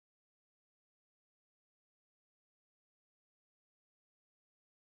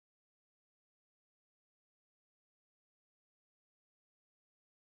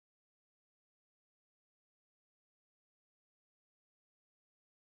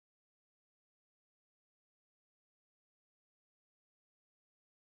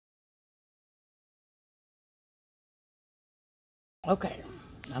Okay,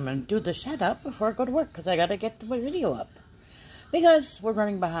 I'm going to do the setup before I go to work because I got to get the video up. Because we're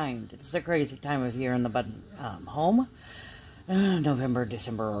running behind. It's the crazy time of year in the home. November,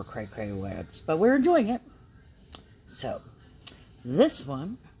 December, or cray-cray words. But we're enjoying it. So, this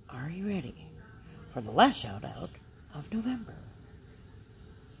one, are you ready for the last shout-out of November?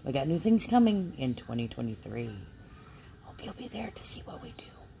 We got new things coming in 2023. Hope you'll be there to see what we do.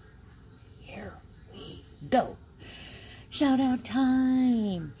 Here we go. Shout-out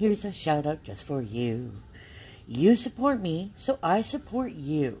time. Here's a shout-out just for you. You support me, so I support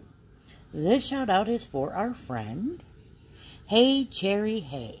you. This shout-out is for our friend, Hey Cherry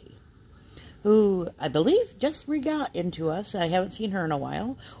Hey, who I believe just re-got into us. I haven't seen her in a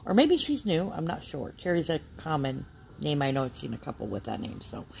while. Or maybe she's new. I'm not sure. Cherry's a common name. I know I've seen a couple with that name.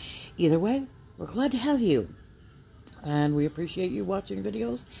 So either way, we're glad to have you. And we appreciate you watching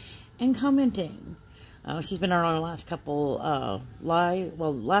videos and commenting. She's been on our last couple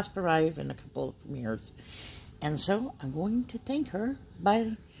last live and a couple of premieres. And so I'm going to thank her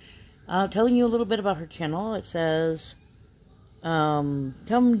by telling you a little bit about her channel. It says,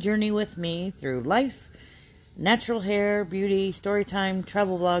 come journey with me through life, natural hair, beauty, story time,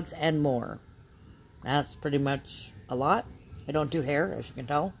 travel vlogs, and more. That's pretty much a lot. I don't do hair, as you can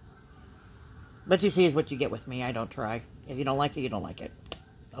tell. But you see is what you get with me. I don't try. If you don't like it, you don't like it.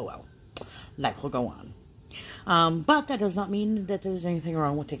 Oh well. Life will go on. But that does not mean that there's anything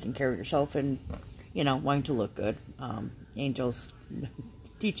wrong with taking care of yourself and, you know, wanting to look good. Angel's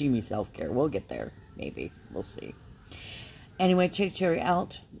teaching me self-care. We'll get there. Maybe. We'll see. Anyway, check Cherry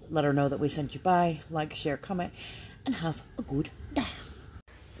out. Let her know that we sent you by. Like, share, comment, and have a good day.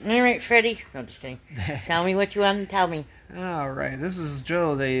 Alright, Freddy. No, just kidding. Tell me what you want to tell me. Alright, this is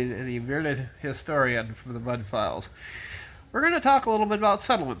Joe, the bearded historian from the Mud Files. We're going to talk a little bit about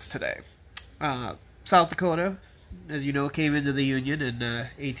settlements today. South Dakota, as you know, came into the Union in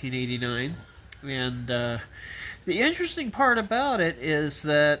 1889. And the interesting part about it is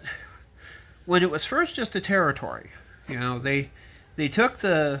that when it was first just a territory, you know, they took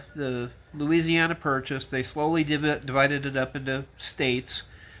the Louisiana Purchase, they slowly divided it up into states,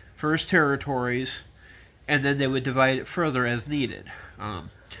 first territories, and then they would divide it further as needed.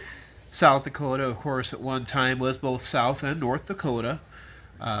 South Dakota, of course, at one time was both South and North Dakota.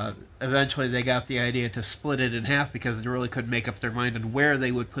 Eventually they got the idea to split it in half because they really couldn't make up their mind on where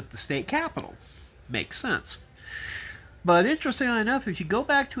they would put the state capital. Makes sense. But interestingly enough, if you go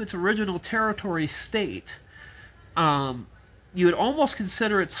back to its original territory state, you would almost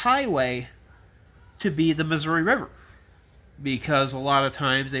consider its highway to be the Missouri River, because a lot of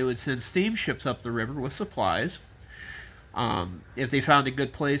times they would send steamships up the river with supplies. If they found a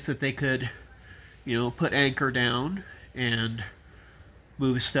good place that they could, you know, put anchor down and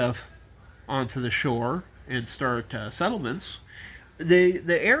move stuff onto the shore and start settlements, the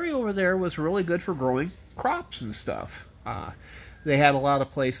area over there was really good for growing crops and stuff. They had a lot of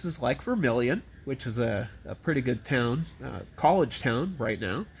places like Vermilion, which is a pretty good town, college town right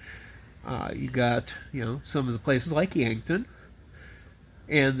now. You got, you know, some of the places like Yankton,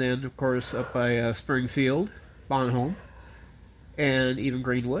 and then of course up by Springfield, Bonholm, and even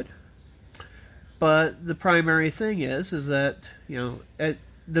Greenwood. But the primary thing is that, you know, at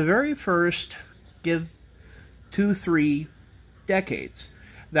the very first, give 2-3 decades,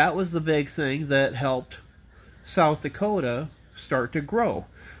 that was the big thing that helped South Dakota start to grow,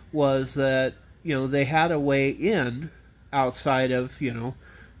 was that, you know, they had a way in outside of, you know,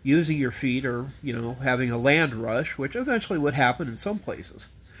 using your feet or, you know, having a land rush, which eventually would happen in some places.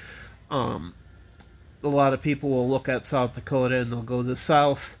 A lot of people will look at South Dakota and they'll go, the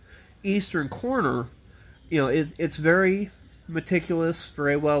southeastern corner, you know, it's very meticulous,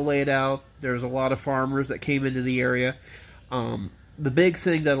 very well laid out. There's a lot of farmers that came into the area. The big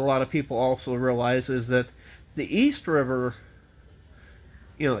thing that a lot of people also realize is that the East River,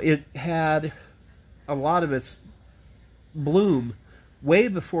 you know, it had a lot of its bloom way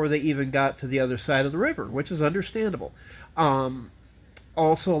before they even got to the other side of the river, which is understandable.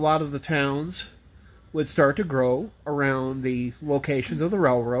 Also, a lot of the towns would start to grow around the locations of the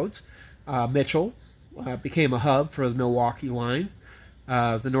railroads. Mitchell became a hub for the Milwaukee line.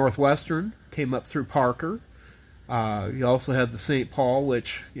 The Northwestern came up through Parker. You also had the St. Paul,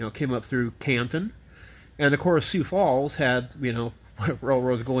 which, you know, came up through Canton. And of course, Sioux Falls had, you know,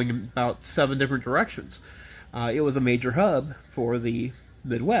 railroads going in about 7 different directions. It was a major hub for the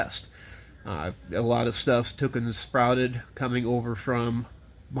Midwest. A lot of stuff took and sprouted coming over from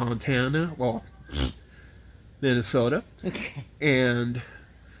Montana, well, Minnesota. And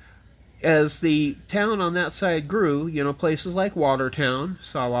as the town on that side grew, you know, places like Watertown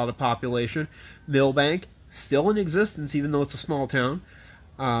saw a lot of population. Millbank still in existence, even though it's a small town.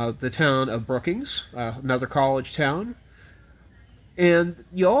 The town of Brookings, another college town. And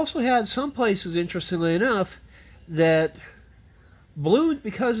you also had some places, interestingly enough, that bloomed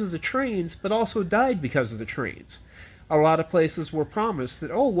because of the trains, but also died because of the trains. A lot of places were promised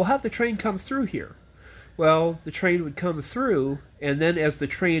that, oh, we'll have the train come through here. Well, the train would come through, and then as the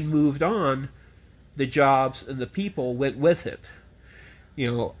train moved on, the jobs and the people went with it.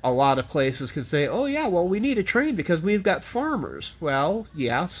 You know, a lot of places can say, oh yeah, well, we need a train because we've got farmers. Well,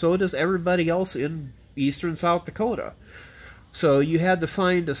 yeah, so does everybody else in eastern South Dakota. So you had to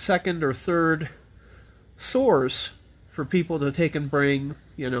find a second or third source for people to take and bring,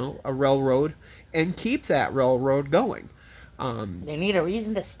 you know, a railroad and keep that railroad going. They need a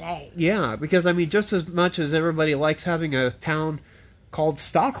reason to stay. Yeah, because, I mean, just as much as everybody likes having a town called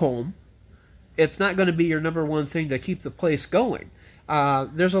Stockholm, it's not going to be your number one thing to keep the place going.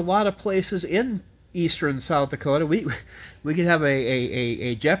 There's a lot of places in eastern South Dakota. We could have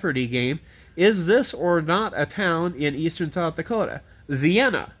a Jeopardy game. Is this or not a town in eastern South Dakota?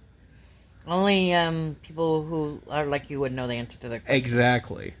 Vienna. Only people who are like you would know the answer to that question.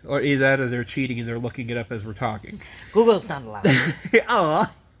 Exactly. Or either that or they're cheating and they're looking it up as we're talking. Google's not allowed.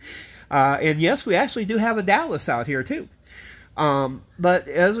 Oh. And yes, we actually do have a Dallas out here too. But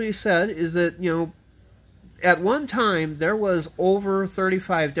as we said, is that, you know, at one time there was over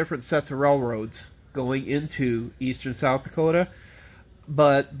 35 different sets of railroads going into eastern South Dakota.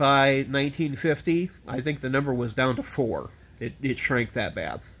 But by 1950, I think the number was down to 4. It shrank that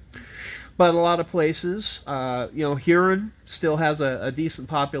bad. But a lot of places, you know, Huron still has a decent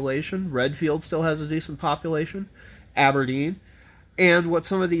population. Redfield still has a decent population. Aberdeen. And what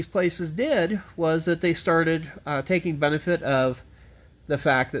some of these places did was that they started taking benefit of the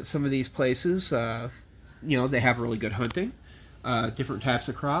fact that some of these places, you know, they have really good hunting, different types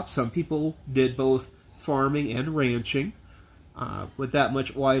of crops. Some people did both farming and ranching. With that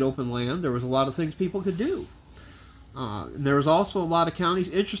much wide open land, there was a lot of things people could do. And there was also a lot of counties.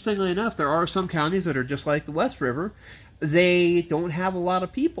 Interestingly enough, there are some counties that are just like the West River. They don't have a lot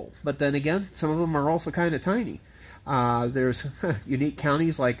of people, but then again, some of them are also kind of tiny. There's unique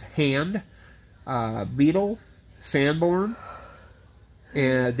counties like Hand, Beetle, Sanborn,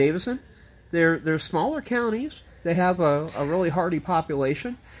 and Davison. They're smaller counties. They have a really hardy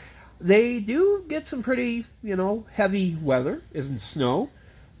population. They do get some pretty, you know, heavy weather, isn't snow,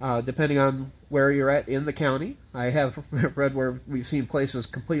 depending on where you're at in the county. I have read where we've seen places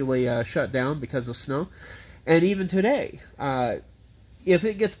completely shut down because of snow. And even today, if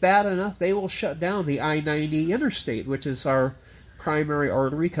it gets bad enough, they will shut down the I-90 interstate, which is our primary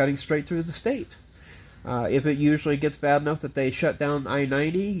artery cutting straight through the state. If it usually gets bad enough that they shut down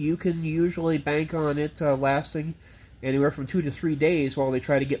I-90, you can usually bank on it lasting anywhere from 2 to 3 days while they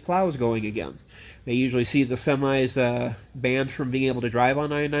try to get plows going again. They usually see the semis banned from being able to drive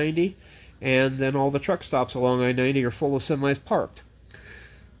on I-90, and then all the truck stops along I-90 are full of semis parked.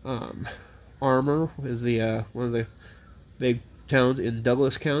 Armour is the one of the big towns in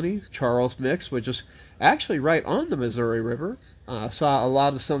Douglas County. Charles Mix, which is actually right on the Missouri River, saw a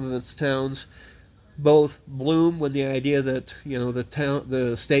lot of some of its towns both bloom with the idea that, you know,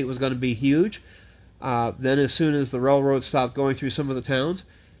 the state was going to be huge. Then as soon as the railroad stopped going through some of the towns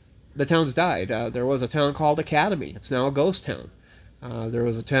died. There was a town called Academy. It's now a ghost town. There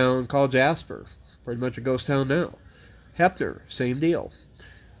was a town called Jasper. Pretty much a ghost town now. Hepner, same deal.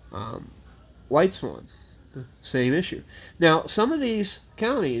 White Swan, same issue. Now, some of these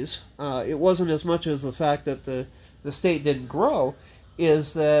counties, it wasn't as much as the fact that the state didn't grow,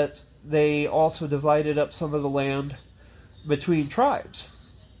 is that they also divided up some of the land between tribes.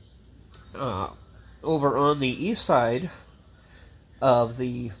 Over on the east side of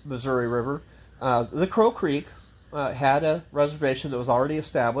the Missouri River, the Crow Creek had a reservation that was already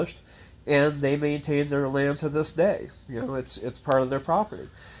established, and they maintained their land to this day. You know, it's part of their property.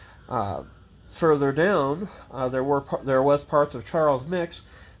 Further down, there was parts of Charles Mix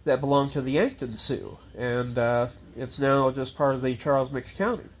that belonged to the Yankton Sioux, and it's now just part of the Charles Mix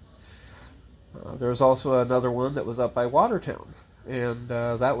County. There was also another one that was up by Watertown, and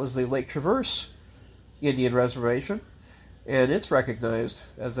that was the Lake Traverse Indian Reservation, and it's recognized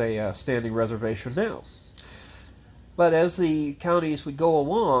as a standing reservation now. But as the counties would go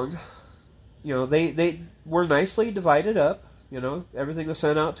along, you know, they were nicely divided up. You know, everything was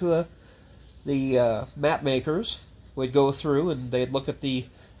sent out to the map makers would go through and they'd look at the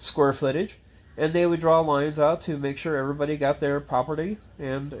square footage, and they would draw lines out to make sure everybody got their property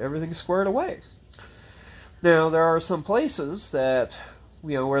and everything squared away. Now, there are some places that,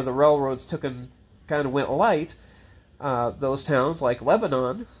 you know, where the railroads took and kind of went light. Those towns like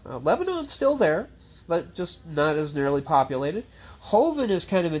Lebanon. Lebanon's still there. but just not as nearly populated. Hoven is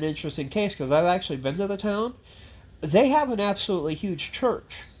kind of an interesting case because I've actually been to the town. They have an absolutely huge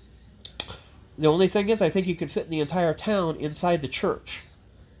church. The only thing is, I think you could fit the entire town inside the church.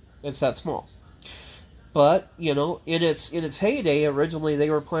 It's that small. But, you know, in its heyday, originally they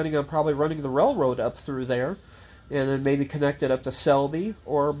were planning on probably running the railroad up through there, and then maybe connect it up to Selby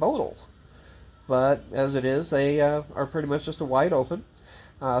or Bodle. But as it is, they are pretty much just a wide open.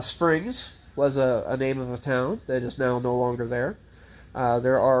 Springs was a name of a town that is now no longer there.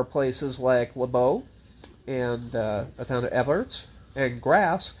 There are places like LeBeau and a town of Eberts and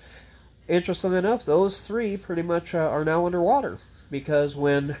Grass. Interestingly enough, those three pretty much are now underwater, because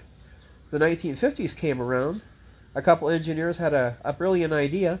when the 1950s came around, a couple engineers had a brilliant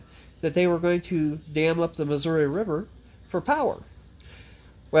idea that they were going to dam up the Missouri River for power.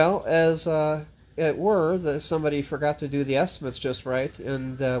 Well, as it were, somebody forgot to do the estimates just right,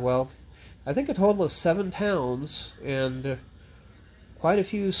 and, well, I think a total of 7 towns and quite a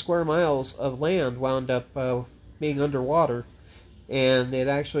few square miles of land wound up being underwater, and it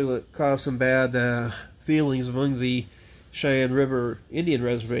actually would cause some bad feelings among the Cheyenne River Indian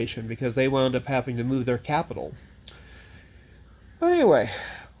Reservation, because they wound up having to move their capital. But anyway,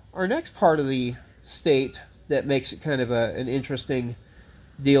 our next part of the state that makes it kind of an interesting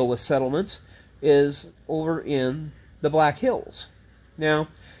deal with settlements is over in the Black Hills. Now,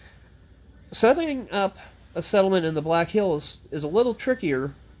 setting up a settlement in the Black Hills is a little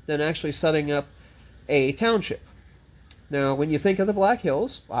trickier than actually setting up a township. Now, when you think of the Black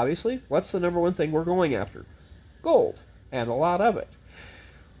Hills, obviously, what's the number one thing we're going after? Gold, and a lot of it.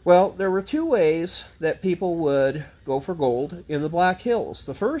 Well, there were 2 ways that people would go for gold in the Black Hills.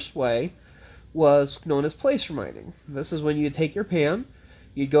 The first way was known as placer mining. This is when you'd take your pan,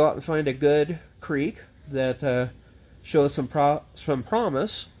 you'd go out and find a good creek that shows some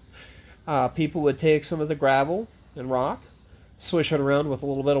promise. People would take some of the gravel and rock, swish it around with a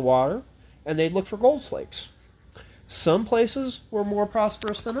little bit of water, and they'd look for gold flakes. Some places were more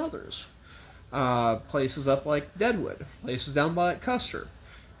prosperous than others. Places up like Deadwood, places down by Custer.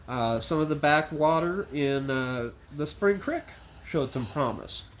 Some of the backwater in the Spring Creek showed some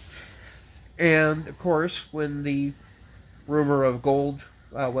promise. And, of course, when the rumor of gold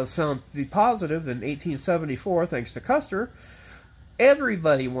was found to be positive in 1874, thanks to Custer,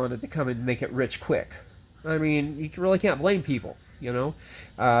 everybody wanted to come and make it rich quick. I mean, you really can't blame people, you know.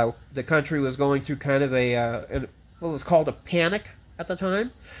 The country was going through kind of what was called a panic at the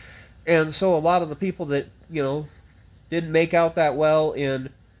time. And so a lot of the people that, you know, didn't make out that well in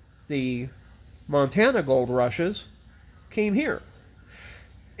the Montana gold rushes came here.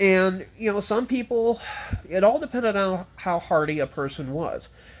 And, you know, some people, it all depended on how hardy a person was.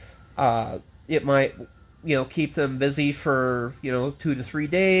 It might, you know, keep them busy for, you know, 2 to 3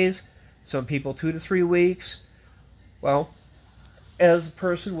 days. Some people 2 to 3 weeks. Well, as a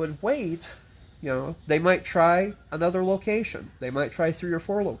person would wait, you know, they might try another location. They might try 3 or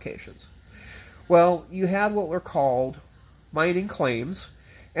 4 locations. Well, you had what were called mining claims,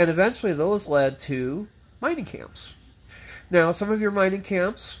 and eventually those led to mining camps. Now, some of your mining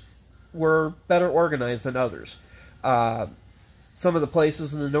camps were better organized than others. Some of the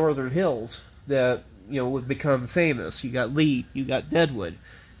places in the northern hills that, you know, would become famous. You got Lee, you got Deadwood,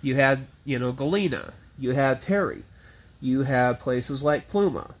 you had, you know, Galena, you had Terry, you had places like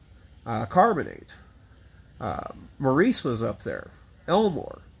Pluma, Carbonate, Maurice was up there,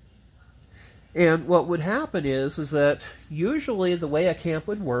 Elmore. And what would happen is that usually the way a camp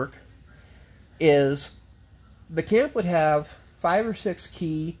would work is the camp would have 5 or 6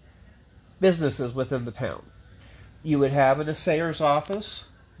 key businesses within the town. You would have an assayer's office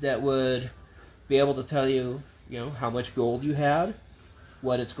that would be able to tell you, you know, how much gold you had,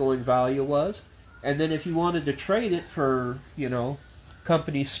 what its going value was, and then if you wanted to trade it for, you know,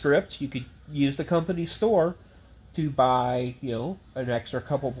 company script, you could use the company store to buy, you know, an extra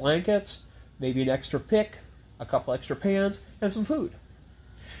couple blankets, maybe an extra pick, a couple extra pans, and some food.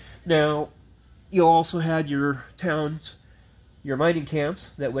 Now, you also had your towns, your mining camps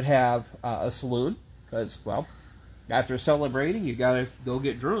that would have a saloon, because, well, after celebrating, you gotta go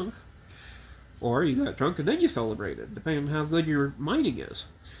get drunk, or you got drunk and then you celebrated, depending on how good your mining is.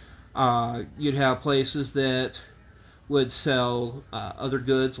 You'd have places that would sell other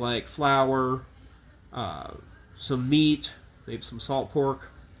goods like flour, some meat, maybe some salt pork.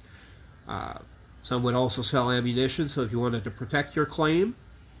 Some would also sell ammunition, so if you wanted to protect your claim,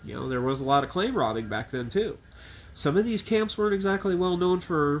 you know, there was a lot of claim robbing back then too. Some of these camps weren't exactly well known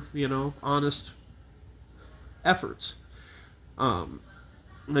for, you know, honest efforts. I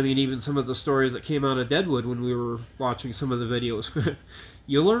mean, even some of the stories that came out of Deadwood when we were watching some of the videos,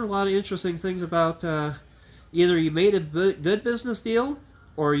 you learn a lot of interesting things about either you made a good business deal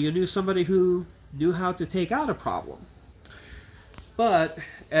or you knew somebody who knew how to take out a problem. But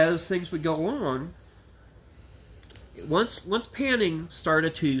as things would go along, once panning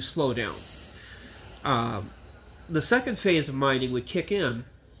started to slow down, the second phase of mining would kick in,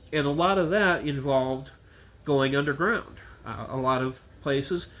 and a lot of that involved going underground. A lot of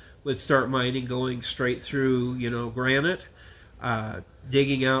places would start mining going straight through, granite,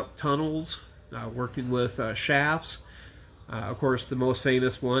 digging out tunnels, working with shafts. Of course, the most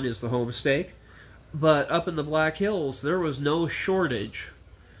famous one is the Homestake. But up in the Black Hills, there was no shortage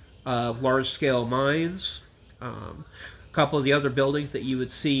of large-scale mines. A couple of the other buildings that you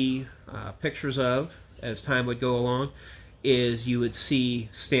would see pictures of as time would go along is you would see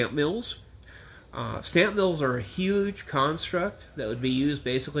stamp mills. Stamp mills are a huge construct that would be used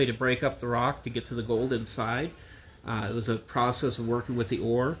basically to break up the rock to get to the gold inside. It was a process of working with the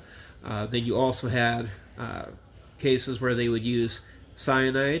ore. Then you also had cases where they would use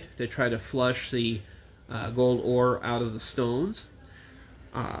cyanide to try to flush the gold ore out of the stones.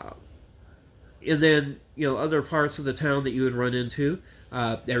 And then, other parts of the town that you would run into,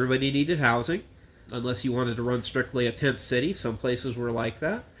 everybody needed housing, unless you wanted to run strictly a tent city. Some places were like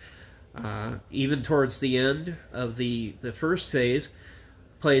that. Even towards the end of the first phase,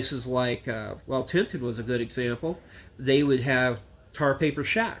 places like, Tinton was a good example. They would have tar paper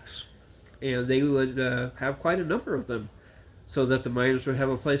shacks, and they would have quite a number of them so that the miners would have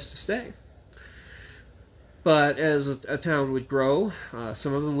a place to stay. But as a town would grow,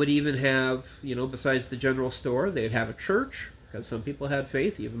 some of them would even have, besides the general store, they'd have a church, because some people had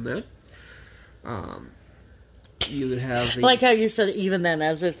faith even then. You would have the... Like how you said even then,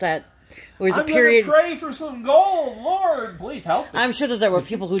 as if that was a I'm period... going to pray for some gold, Lord, please help me. I'm sure that there were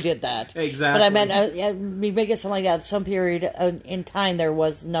people who did that. Exactly. But I meant, make it something like that. Some period in time there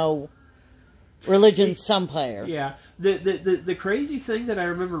was no religion, some player. Yeah. The crazy thing that I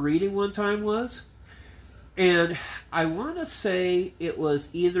remember reading one time was, and I want to say it was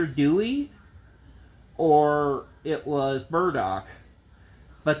either Dewey or it was Murdoch,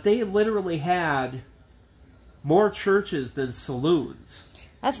 but they literally had more churches than saloons.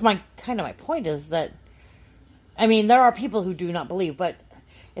 That's my point is that, I mean, there are people who do not believe, but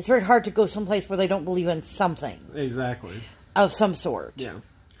it's very hard to go someplace where they don't believe in something. Exactly. Of some sort. Yeah.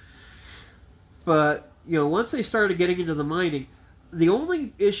 But, once they started getting into the mining, the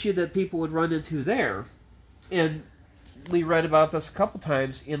only issue that people would run into there, and we read about this a couple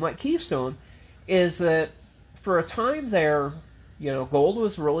times in like Keystone, is that for a time there, gold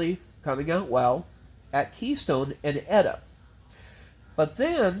was really coming out well at Keystone and Etta. But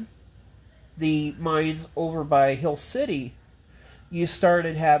then the mines over by Hill City, you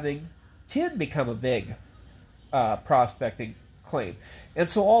started having tin become a big prospecting claim. And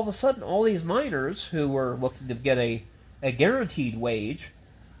so all of a sudden, all these miners who were looking to get a guaranteed wage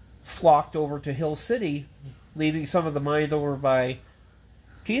flocked over to Hill City, leaving some of the mines over by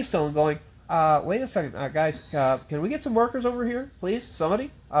Keystone going, wait a second, guys, can we get some workers over here, please?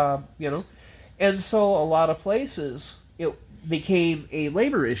 Somebody? And so a lot of places, it became a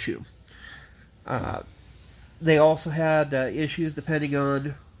labor issue. They also had issues depending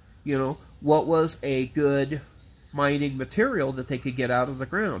on, what was a good mining material that they could get out of the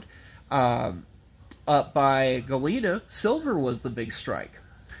ground. Up by Galena, silver was the big strike.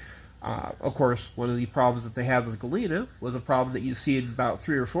 Of course, one of the problems that they have with Galena was a problem that you see in about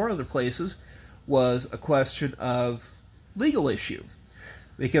 3 or 4 other places, was a question of legal issue.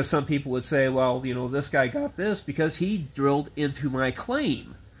 Because some people would say, well, this guy got this because he drilled into my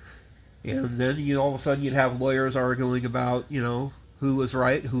claim. And then all of a sudden you'd have lawyers arguing about, who was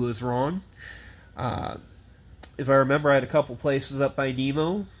right, who was wrong. If I remember, I had a couple places up by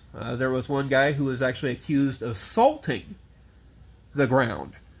Nemo. There was one guy who was actually accused of salting the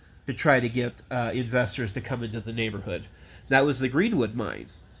ground to try to get investors to come into the neighborhood. That was the Greenwood mine,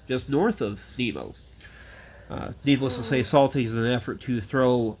 just north of Nemo. Needless to say, salting is an effort to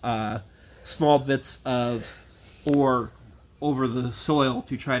throw small bits of ore over the soil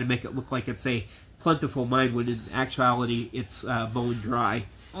to try to make it look like it's a plentiful mine, when in actuality it's bone dry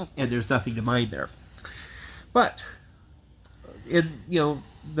and there's nothing to mine there. But,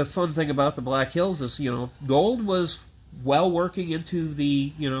 the fun thing about the Black Hills is, gold was well working into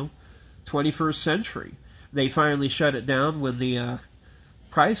the, 21st century. They finally shut it down when the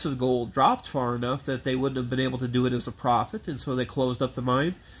price of gold dropped far enough that they wouldn't have been able to do it as a profit, and so they closed up the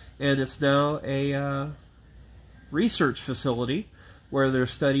mine, and it's now a research facility where they're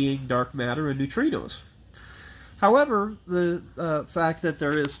studying dark matter and neutrinos. However, the fact that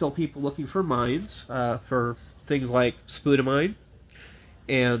there is still people looking for mines, for things like spudamine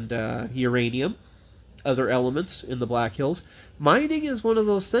and uranium, other elements in the Black Hills. Mining is one of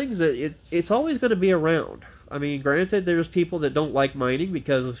those things that it's always going to be around. I mean, granted, there's people that don't like mining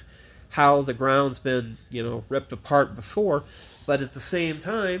because of how the ground's been, ripped apart before, but at the same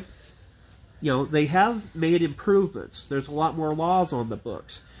time, they have made improvements. There's a lot more laws on the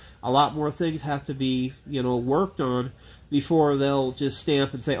books. A lot more things have to be, worked on before they'll just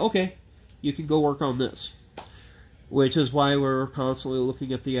stamp and say, okay, you can go work on this. Which is why we're constantly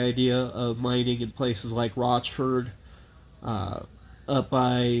looking at the idea of mining in places like Rochford, up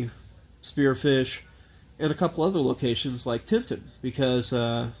by Spearfish, and a couple other locations like Tinton, because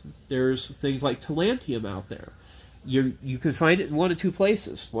there's things like Talantium out there. You can find it in one of two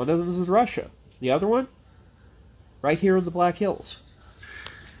places. One of them is in Russia. The other one, right here in the Black Hills.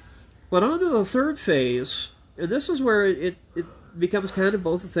 But on to the third phase, and this is where it becomes kind of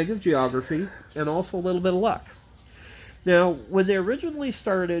both a thing of geography and also a little bit of luck. Now, when they originally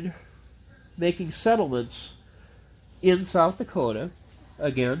started making settlements in South Dakota,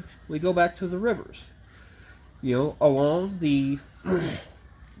 again, we go back to the rivers. Along the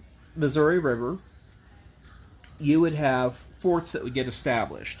Missouri River, you would have forts that would get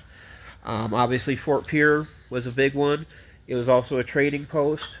established. Obviously, Fort Pierre was a big one. It was also a trading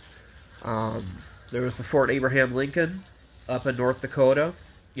post. There was the Fort Abraham Lincoln up in North Dakota.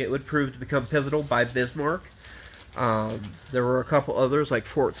 It would prove to become pivotal by Bismarck. There were a couple others like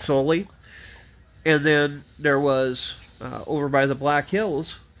Fort Sully. And then there was, over by the Black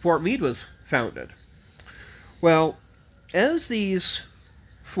Hills, Fort Meade was founded. Well, as these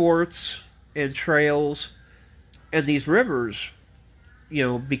forts and trails and these rivers,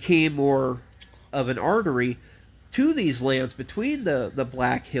 became more of an artery to these lands between the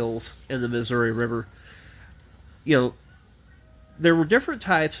Black Hills and the Missouri River, there were different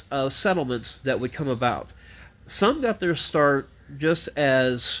types of settlements that would come about. Some got their start just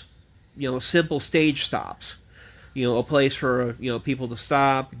as, simple stage stops. A place for, people to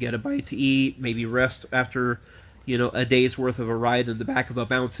stop, get a bite to eat, maybe rest after, a day's worth of a ride in the back of a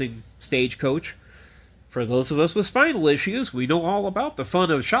bouncing stagecoach. For those of us with spinal issues, we know all about the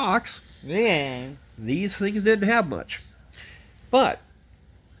fun of shocks. Yeah. These things didn't have much. But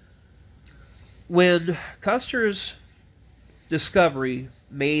when Custer's discovery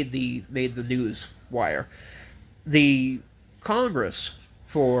made the news wire, the Congress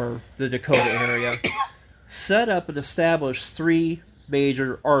for the Dakota area set up and established 3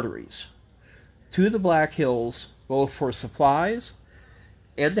 major arteries to the Black Hills, both for supplies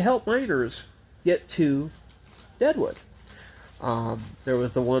and to help miners get to Deadwood. There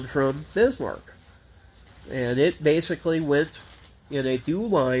was the one from Bismarck, and it basically went in a due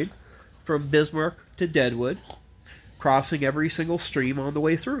line from Bismarck to Deadwood, crossing every single stream on the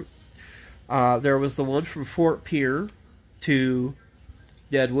way through. There was the one from Fort Pierre to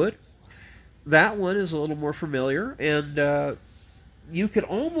Deadwood. That one is a little more familiar, and you could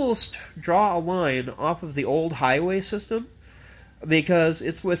almost draw a line off of the old highway system because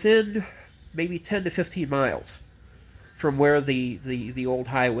it's within maybe 10 to 15 miles from where the old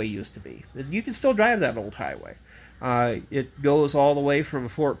highway used to be. And you can still drive that old highway. It goes all the way from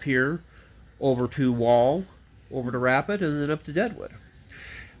Fort Pierre over to Wall, over to Rapid, and then up to Deadwood.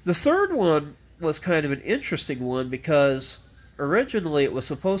 The third one was kind of an interesting one because originally it was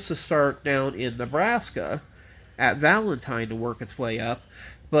supposed to start down in Nebraska at Valentine to work its way up,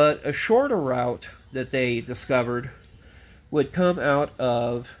 but a shorter route that they discovered would come out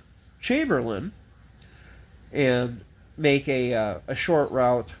of Chamberlain and make a short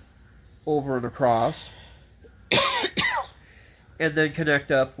route over and across and then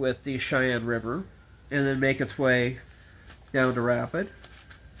connect up with the Cheyenne River and then make its way down to Rapid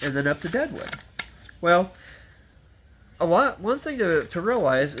and then up to Deadwood. Well, one thing to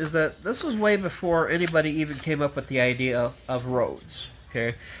realize is that this was way before anybody even came up with the idea of roads.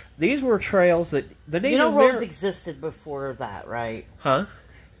 Okay, these were trails that the Native roads existed before that, right? Huh?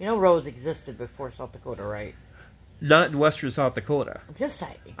 Roads existed before South Dakota, right? Not in western South Dakota. I'm just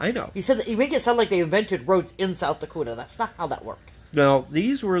saying. I know. You said that you make it sound like they invented roads in South Dakota. That's not how that works. No,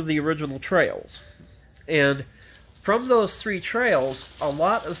 these were the original trails, and from those 3 trails, a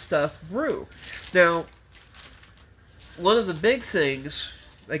lot of stuff grew. Now, one of the big things,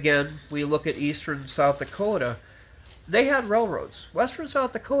 again, we look at eastern South Dakota, they had railroads. Western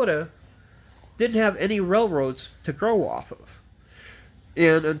South Dakota didn't have any railroads to grow off of.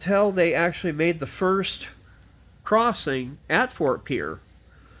 And until they actually made the first crossing at Fort Pierre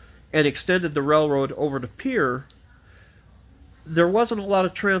and extended the railroad over to Pierre, there wasn't a lot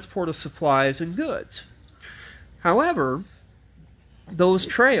of transport of supplies and goods. However, those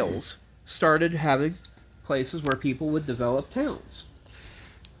trails started having places where people would develop towns.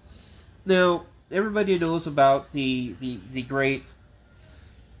 Now, everybody knows about the great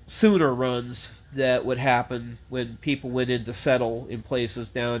sooner runs that would happen when people went in to settle in places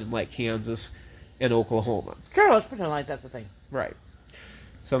down in like Kansas and Oklahoma. Sure, let's pretend like that's a thing. Right.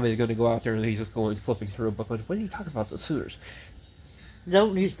 Somebody's going to go out there and he's just going flipping through a book. Going, what are you talking about, the Sooners?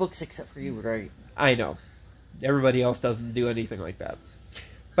 Don't use books except for you, right? I know. Everybody else doesn't do anything like that.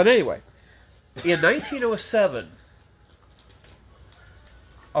 But anyway, in 1907,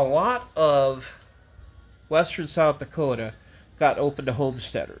 a lot of western South Dakota got open to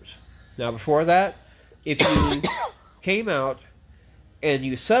homesteaders. Now, before that, if you came out and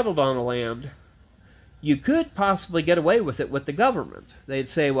you settled on a land, you could possibly get away with it with the government. They'd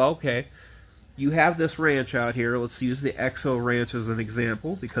say, well, okay, you have this ranch out here. Let's use the Exo Ranch as an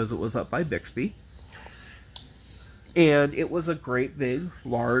example because it was up by Bixby. And it was a great big,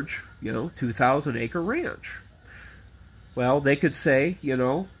 large, 2,000-acre ranch. Well, they could say,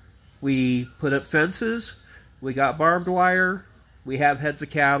 we put up fences, we got barbed wire, we have heads of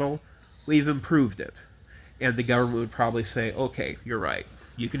cattle, we've improved it. And the government would probably say, okay, you're right.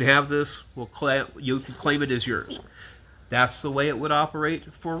 You can have this, you can claim it as yours. That's the way it would operate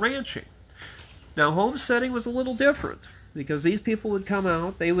for ranching. Now, homesteading was a little different, because these people would come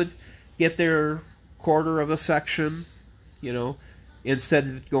out, they would get their quarter of a section, instead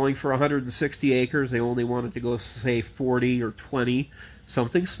of going for 160 acres, they only wanted to go, say, 40 or 20,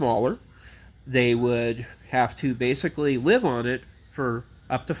 something smaller. They would have to basically live on it for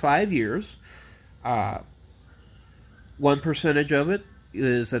up to 5 years. One percentage of it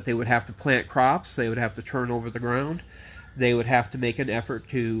is that they would have to plant crops, they would have to turn over the ground, they would have to make an effort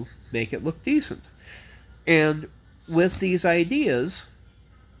to make it look decent. And with these ideas,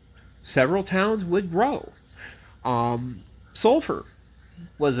 several towns would grow. Sulphur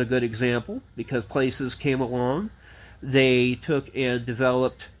was a good example because places came along. They took and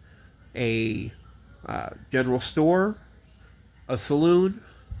developed a general store, a saloon,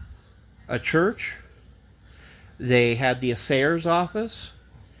 a church. They had the assayer's office.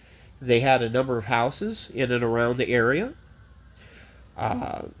 They had a number of houses in and around the area.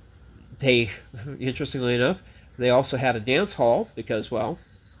 Interestingly enough, they also had a dance hall because, well,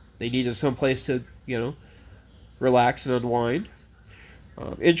 they needed some place to, relax and unwind.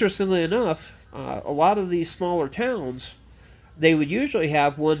 Interestingly enough, a lot of these smaller towns, they would usually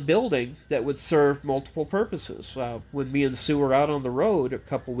have one building that would serve multiple purposes. When me and Sue were out on the road a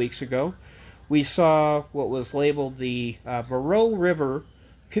couple weeks ago, we saw what was labeled the Moreau River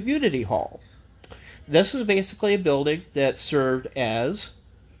Community Hall. This was basically a building that served as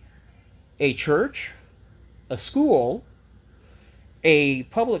a church, a school, a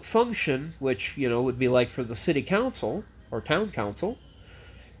public function, which, would be like for the city council or town council,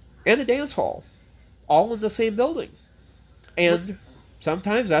 and a dance hall, all in the same building. And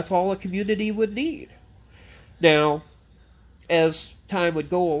sometimes that's all a community would need. Now, as time would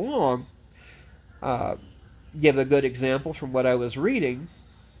go along, give a good example from what I was reading,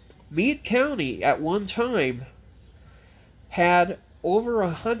 Meade County at one time had over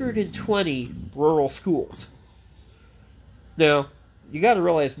 120 rural schools. Now, you got to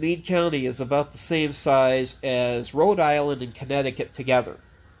realize Meade County is about the same size as Rhode Island and Connecticut together.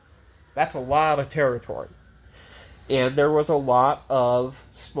 That's a lot of territory. And there was a lot of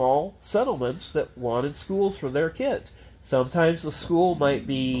small settlements that wanted schools for their kids. Sometimes the school might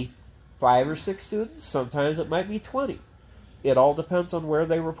be 5 or 6 students, sometimes it might be 20. It all depends on where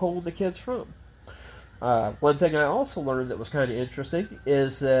they were pulling the kids from. One thing I also learned that was kind of interesting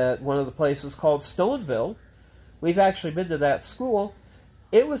is that one of the places called Stoneville, we've actually been to that school,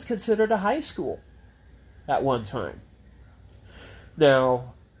 it was considered a high school at one time.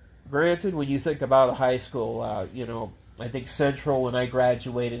 Now, granted, when you think about a high school, I think Central, when I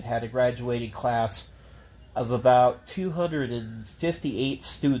graduated, had a graduating class of about 258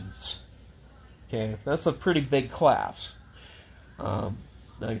 students. Okay, that's a pretty big class.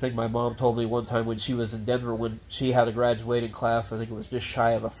 I think my mom told me one time when she was in Denver, when she had a graduating class, I think it was just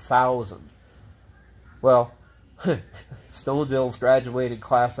shy of 1,000. Well, Stoneville's graduating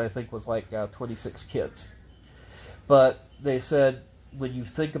class, I think, was like 26 kids. But they said, when you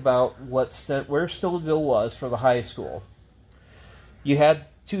think about where Stoneville was for the high school, you had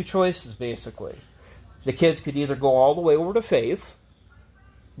two choices, basically. The kids could either go all the way over to Faith,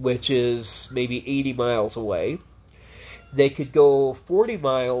 which is maybe 80 miles away. They could go 40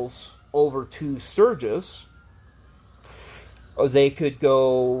 miles over to Sturgis, or they could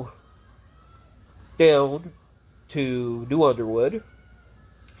go down to New Underwood,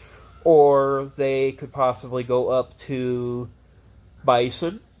 or they could possibly go up to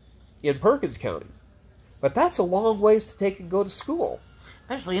Bison in Perkins County. But that's a long ways to take and go to school.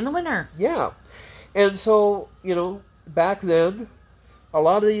 Especially in the winter. Yeah. And so, back then, a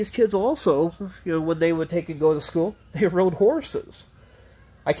lot of these kids also, when they would take and go to school, they rode horses.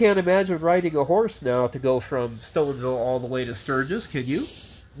 I can't imagine riding a horse now to go from Stoneville all the way to Sturgis, can you?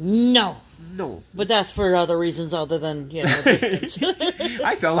 No. No. But that's for other reasons other than, distance.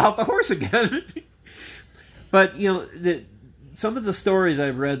 I fell off the horse again. But, some of the stories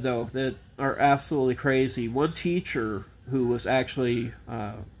I've read, though, that are absolutely crazy. One teacher who was actually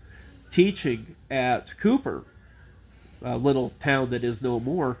teaching at Cooper, a little town that is no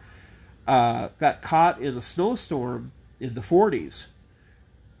more, got caught in a snowstorm in the 40s.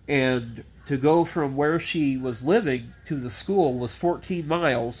 And to go from where she was living to the school was 14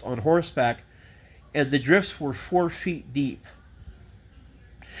 miles on horseback, and the drifts were 4 feet deep.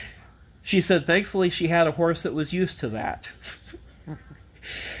 She said thankfully she had a horse that was used to that.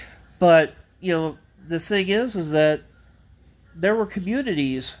 But, the thing is that there were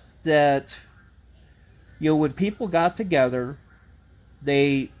communities that, when people got together,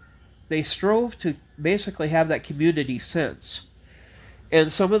 they strove to basically have that community sense.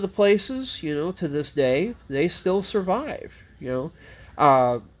 And some of the places, to this day, they still survive, You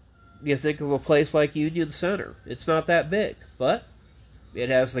think of a place like Union Center. It's not that big, but it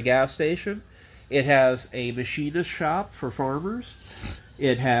has the gas station. It has a machinist shop for farmers.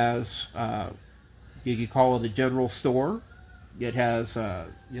 It has, you could call it a general store. It has, a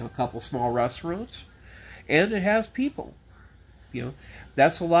couple small restaurants. And it has people.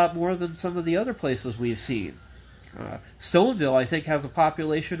 That's a lot more than some of the other places we've seen. Stoneville, I think, has a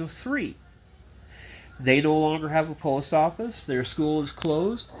population of 3. They no longer have a post office. Their school is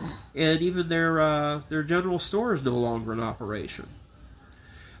closed, and even their general store is no longer in operation.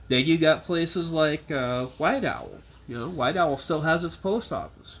 Then you got places like White Owl. White Owl still has its post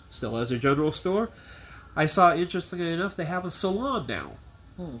office, still has a general store. I saw, interestingly enough, they have a salon now.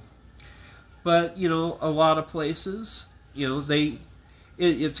 But a lot of places,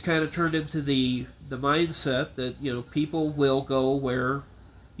 it's kind of turned into the mindset that people will go where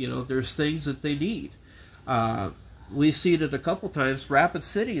there's things that they need. We've seen it a couple times. Rapid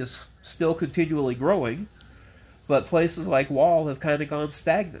City is still continually growing, but places like Wall have kind of gone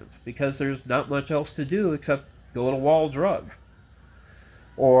stagnant because there's not much else to do except go to Wall Drug.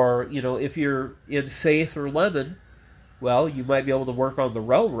 Or if you're in Faith or Lemon, well, you might be able to work on the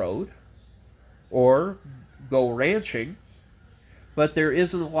railroad or go ranching. But there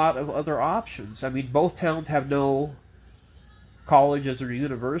isn't a lot of other options. I mean, both towns have no colleges or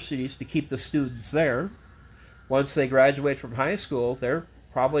universities to keep the students there. Once they graduate from high school, they're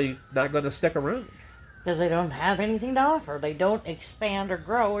probably not going to stick around. Because they don't have anything to offer. They don't expand or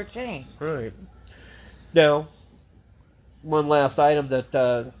grow or change. Right. Now, one last item that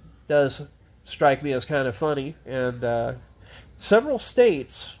does strike me as kind of funny, and several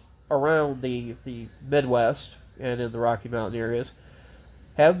states around the Midwest and in the Rocky Mountain areas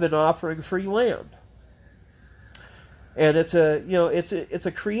have been offering free land. And it's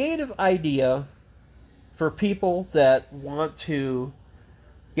a creative idea for people that want to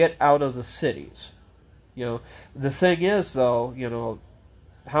get out of the cities. The thing is, though,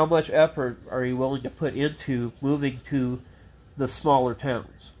 how much effort are you willing to put into moving to the smaller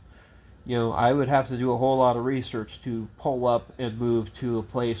towns? I would have to do a whole lot of research to pull up and move to a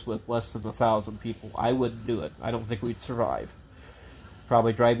place with less than 1,000 people. I wouldn't do it. I don't think we'd survive.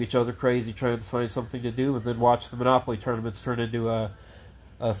 Probably drive each other crazy trying to find something to do, and then watch the Monopoly tournaments turn into a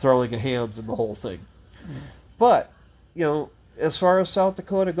throwing of hands and the whole thing. But, as far as South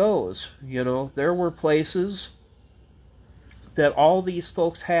Dakota goes, there were places that all these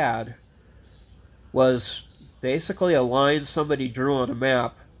folks had was basically a line somebody drew on a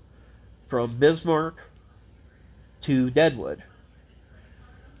map from Bismarck to Deadwood.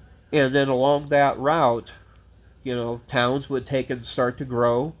 And then along that route, towns would take and start to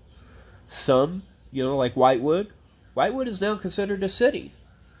grow. Some, like Whitewood. Whitewood is now considered a city.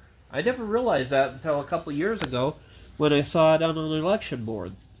 I never realized that until a couple years ago when I saw it on an election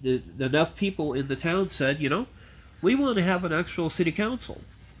board. Enough people in the town said, we want to have an actual city council.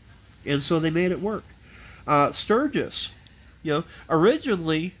 And so they made it work. Sturgis,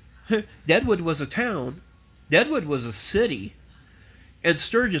 originally Deadwood was a town, Deadwood was a city, and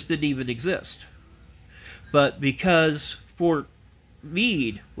Sturgis didn't even exist. But because Fort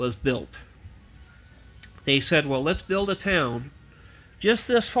Meade was built, they said, well, let's build a town just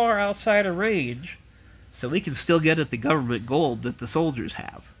this far outside of range so we can still get at the government gold that the soldiers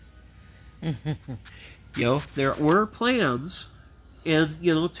have. There were plans, and,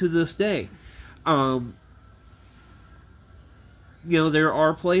 to this day, there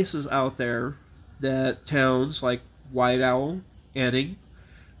are places out there that towns like White Owl, Enning,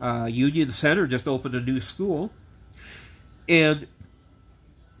 Union Center just opened a new school. And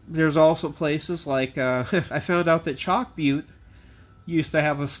there's also places like, I found out that Chalk Butte used to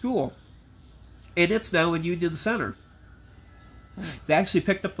have a school. And it's now in Union Center. They actually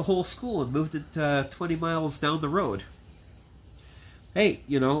picked up the whole school and moved it 20 miles down the road. Hey,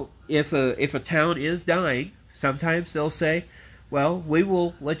 you know, if a town is dying, sometimes they'll say, well, we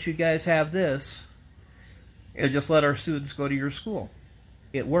will let you guys have this and just let our students go to your school.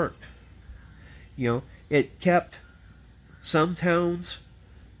 It worked. You know, it kept some towns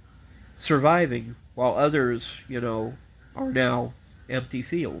surviving while others, you know, are now empty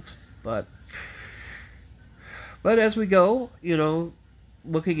fields. But as we go, you know,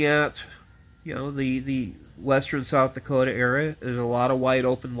 looking at, you know, the western South Dakota area, there's a lot of wide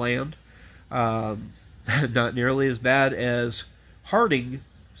open land. Not nearly as bad as Harding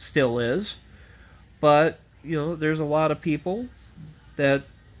still is, but, you know, there's a lot of people that,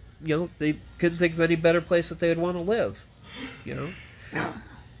 you know, they couldn't think of any better place that they'd want to live, you know.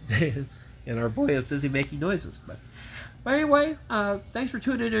 And our boy is busy making noises. But anyway, thanks for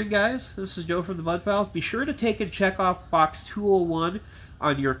tuning in, guys. This is Joe from the Mud Files. Be sure to take and check off box 201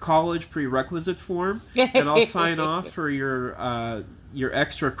 on your college prerequisite form, and I'll sign off for your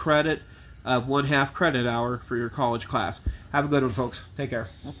extra credit of 1/2 credit hour for your college class. Have a good one, folks. Take care.